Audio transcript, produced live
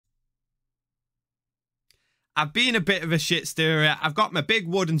I've been a bit of a shit stirrer. I've got my big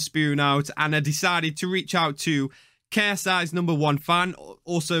wooden spoon out, and I decided to reach out to KSI's #1 fan,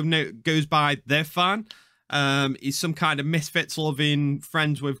 also goes by their fan. He's some kind of misfits loving,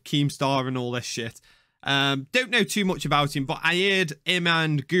 friends with Keemstar and all this shit. Don't know too much about him, but I heard him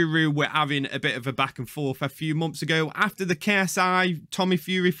and Guru were having a bit of a back and forth a few months ago after the KSI Tommy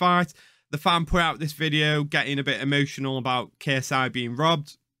Fury fight. The fan put out this video getting a bit emotional about KSI being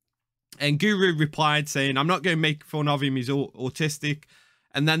robbed. And Guru replied saying, I'm not going to make fun of him, he's autistic.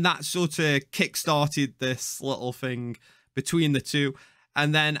 And then that sort of kick-started this little thing between the two.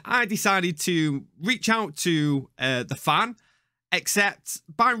 And then I decided to reach out to the fan. Except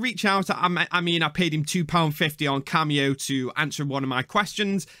by reach out, I mean I paid him £2.50 on Cameo to answer one of my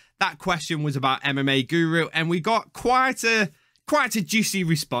questions. That question was about MMA Guru, and we got quite a juicy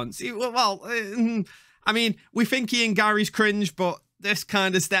response. I mean, we think Ian Gary's cringe, but this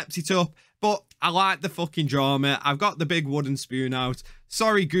kind of steps it up. But I like the fucking drama. I've got the big wooden spoon out.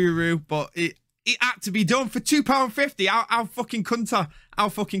 Sorry, Guru, but it had to be done for £2.50. How fucking cunter. How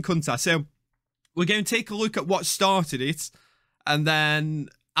fucking cunter. So we're going to take a look at what started it. And then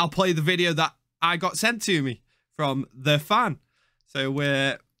I'll play the video that I got sent to me from the fan. So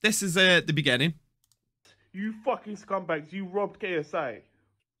this is the beginning. You fucking scumbags, you robbed KSI.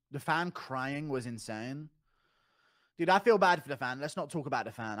 The fan crying was insane. Dude, I feel bad for the fan. Let's not talk about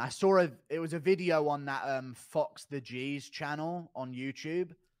the fan. I saw it was a video on that Fox the G's channel on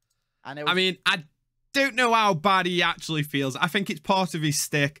YouTube. And it was... I mean, I don't know how bad he actually feels. I think it's part of his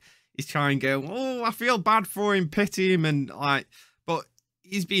stick. He's trying to go, oh, I feel bad for him, pity him, and like, but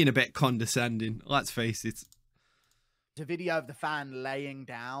he's being a bit condescending. Let's face it. It's a video of the fan laying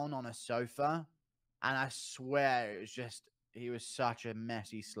down on a sofa, and I swear it was just, he was such a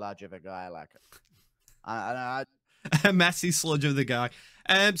messy sludge of a guy. Like, I a messy sludge of the guy.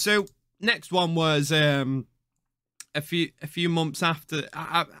 So next one was a few months after,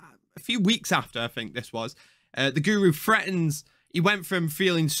 a few weeks after, I think this was. The Guru threatens. He went from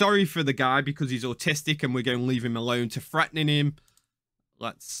feeling sorry for the guy because he's autistic and we're going to leave him alone to threatening him.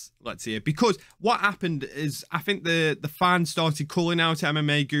 Let's hear. Because what happened is I think the fans started calling out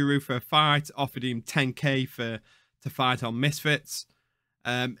MMA Guru for a fight, offered him 10k to fight on Misfits.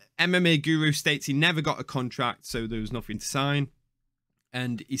 MMA Guru states he never got a contract, so there was nothing to sign.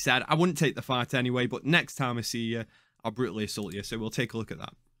 And he said, I wouldn't take the fight anyway, but next time I see you, I'll brutally assault you. So we'll take a look at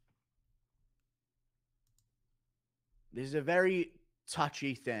that. This is a very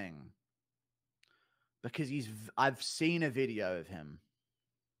touchy thing because I've seen a video of him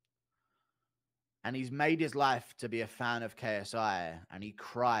and he's made his life to be a fan of KSI, and he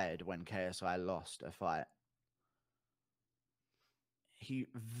cried when KSI lost a fight. He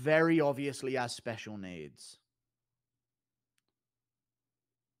very obviously has special needs.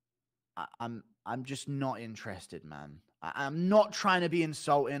 I'm just not interested, man. I'm not trying to be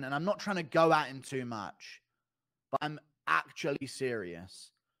insulting and I'm not trying to go at him too much. But I'm actually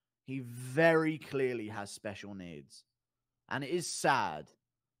serious. He very clearly has special needs. And it is sad.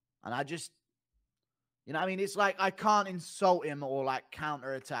 And I just, you know what I mean? It's like I can't insult him or like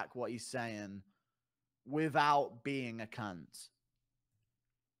counterattack what he's saying without being a cunt.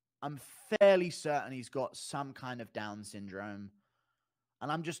 I'm fairly certain he's got some kind of Down syndrome.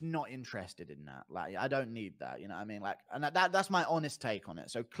 And I'm just not interested in that. Like, I don't need that. You know what I mean? Like, and that's my honest take on it.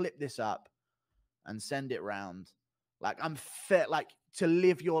 So clip this up and send it round. Like, I'm fit, like, to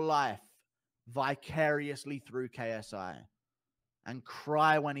live your life vicariously through KSI and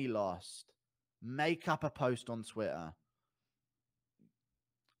cry when he lost, make up a post on Twitter.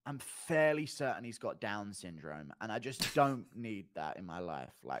 I'm fairly certain he's got Down syndrome, and I just don't need that in my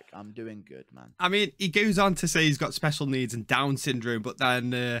life. Like, I'm doing good, man. I mean, he goes on to say he's got special needs and Down syndrome, but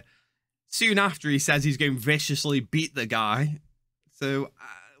then soon after he says he's going to viciously beat the guy. So...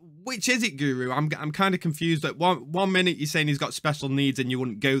 which is it, Guru? I'm kind of confused. At one minute you're saying he's got special needs and you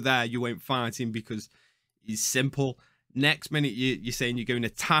wouldn't go there, you won't fight him because he's simple. Next minute you're saying you're going to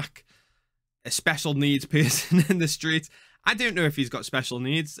attack a special needs person in the street. I don't know if he's got special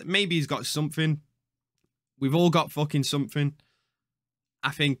needs. Maybe he's got something. We've all got fucking something.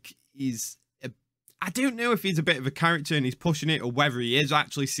 I think he's... I don't know if he's a bit of a character and he's pushing it or whether he is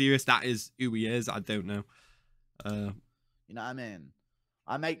actually serious. That is who he is. I don't know. You know what I mean?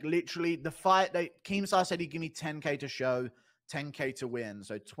 I make literally the fight. Keemstar said he'd give me 10k to show, 10k to win.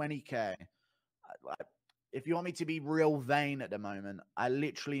 So 20k. If you want me to be real vain at the moment, I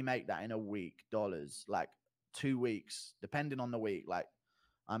literally make that in a week, dollars. Like 2 weeks, depending on the week. Like,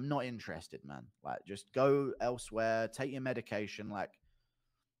 I'm not interested, man. Like, just go elsewhere, take your medication. Like,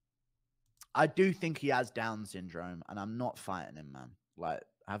 I do think he has Down syndrome, and I'm not fighting him, man. Like,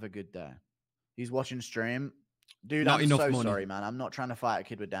 have a good day. He's watching stream. Dude, Not I'm enough so money. sorry, man. I'm not trying to fight a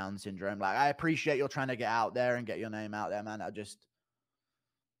kid with Down syndrome. Like, I appreciate you're trying to get out there and get your name out there, man.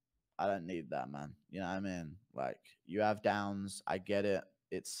 I don't need that, man. You know what I mean? Like, you have Downs. I get it.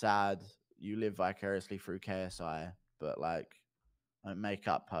 It's sad. You live vicariously through KSI, but like, don't make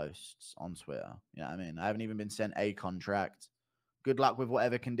up posts on Twitter. You know what I mean? I haven't even been sent a contract. Good luck with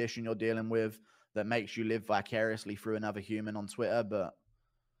whatever condition you're dealing with that makes you live vicariously through another human on Twitter, but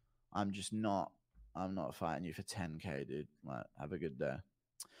I'm not fighting you for 10K, dude. Like, have a good day.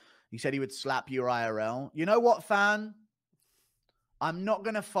 He said he would slap your IRL. You know what, fan? I'm not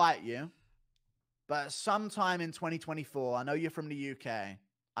going to fight you, but sometime in 2024, I know you're from the UK.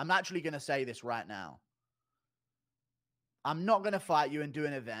 I'm actually going to say this right now. I'm not going to fight you and do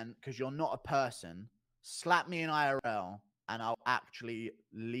an event because you're not a person. Slap me in IRL and I'll actually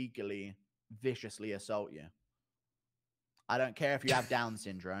legally, viciously assault you. I don't care if you have Down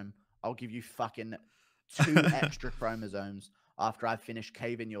syndrome. I'll give you fucking 2 extra chromosomes after I finish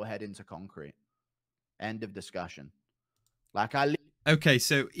caving your head into concrete. End of discussion. Like, Okay,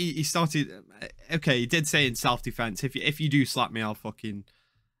 so he started. Okay, he did say in self-defense, if you do slap me, I'll fucking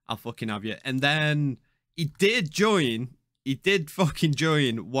have you. And then he did join. He did fucking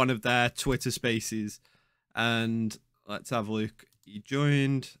join one of their Twitter spaces, and let's have a look. He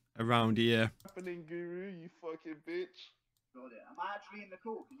joined around here. Happening, Guru, you fucking bitch. Am I actually in the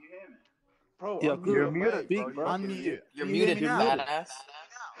call? Can you hear me? Bro, Yeah, you're muted, muted, bro. Unmute. You're Can you hear muted, me you now? fat ass.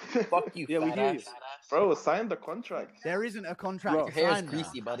 Fuck you, Yeah, we fat hear you. ass. Bro, sign the contract. There isn't a contract Bro, to Your hair's sign now.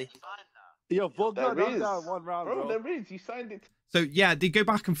 greasy, buddy. Yo, Bogdan, There I'm is. down 1 round, Bro, bro. there is. You signed it. So yeah, they go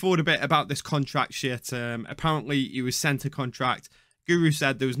back and forth a bit about this contract shit. Apparently he was sent a contract. Guru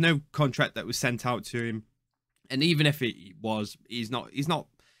said there was no contract that was sent out to him, and even if it was, he's not.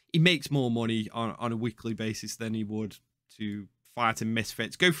 He makes more money on a weekly basis than he would to fight in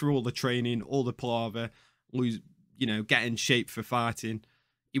misfits. Go through all the training, all the palaver, lose, get in shape for fighting.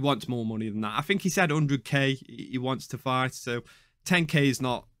 He wants more money than that. I think he said 100K he wants to fight. So 10K is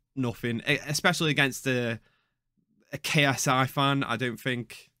not nothing, especially against a KSI fan. I don't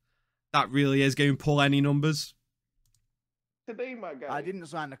think that really is going to pull any numbers. Today, my guy. I didn't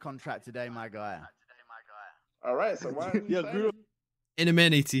sign the contract today, my guy. All right, so why are you Yeah, signing? Guru. In a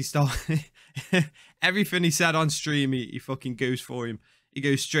minute, he started everything he said on stream. He fucking goes for him. He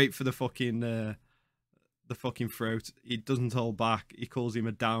goes straight for the fucking throat. He doesn't hold back. He calls him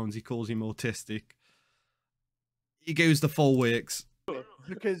a Downs. He calls him autistic. He goes the full works.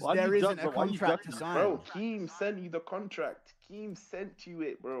 Because Why there you isn't judge- a why you contract to judging? sign. Bro, Keem sent you the contract. Keem sent you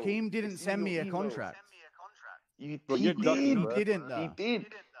it, bro. Keem didn't It's in send me your a email. contract. Bro, He you're judging, did. bro. He didn't, though. He did.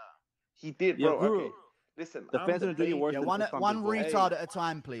 He did, Yeah, bro. Guru. Okay. Listen, The I'm fans the are doing you baby. worse Yeah, than one some one people. retard at a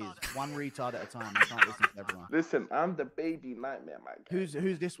time, please. One retard at a time. I can't listen to everyone. Listen, I'm the baby nightmare, my guy.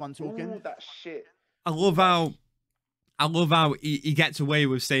 Who's this one talking? Ooh, that shit. I love how he gets away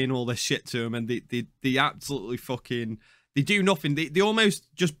with saying all this shit to him, and they absolutely fucking, they do nothing. They almost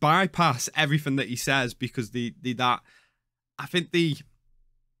just bypass everything that he says because they I think they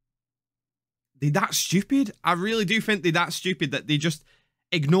that stupid. I really do think they're that stupid that they just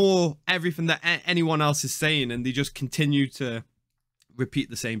ignore everything that anyone else is saying and they just continue to repeat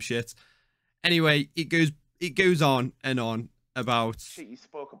the same shit. Anyway, it goes on and on about Shit, you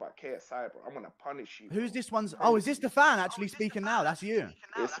spoke about KSI, bro. I'm gonna punish you. Who's bro. this one's? Oh, is this the fan actually speaking now? That's you.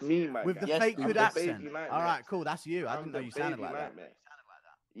 It's me, my With guy. the Yes, fake I'm good the accent. baby nightmare. All right, cool. That's you. I I'm didn't know the you sounded baby like that. nightmare.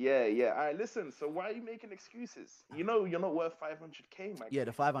 Yeah, yeah. All right, listen. So why are you making excuses? You know you're not worth 500K, my Yeah,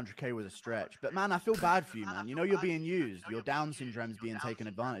 the 500K was a stretch. But man, I feel bad for you, man. You know you're being used. Your Down syndrome's being taken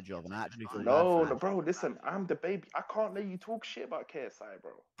advantage of, and I actually feel bad No, for no, you. bro. Listen, I'm the baby. I can't let you talk shit about KSI,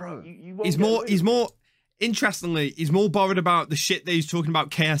 bro. Bro, You won't he's get more away with it. interestingly, he's more bothered about the shit that he's talking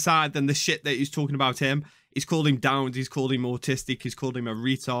about KSI than the shit that he's talking about him. He's called him Downs, he's called him autistic, he's called him a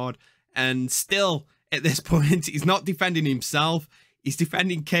retard, and still at this point he's not defending himself. He's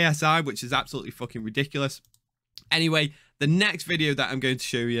defending KSI, which is absolutely fucking ridiculous. Anyway, the next video that I'm going to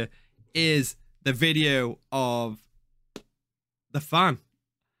show you is the video of the fan.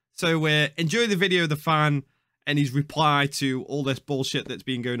 So enjoy the video of the fan and his reply to all this bullshit that's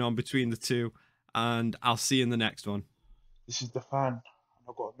been going on between the two. And I'll see you in the next one. This is the fan, and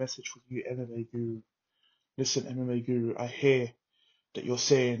I've got a message for you, MMA Guru. Listen, MMA Guru, I hear that you're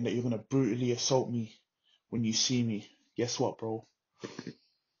saying that you're gonna brutally assault me when you see me. Guess what, bro?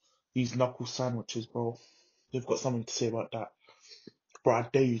 These knuckle sandwiches, bro. They've got something to say about that. Bro, I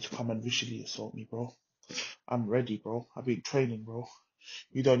dare you to come and visually assault me, bro. I'm ready, bro. I've been training, bro.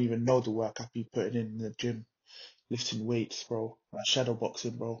 You don't even know the work I've been putting in the gym. Lifting weights, bro. And shadow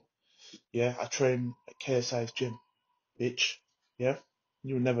boxing, bro. Yeah, I train at KSI's gym, bitch. Yeah?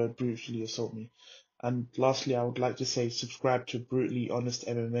 You'll never brutally assault me. And lastly, I would like to say subscribe to Brutally Honest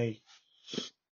MMA.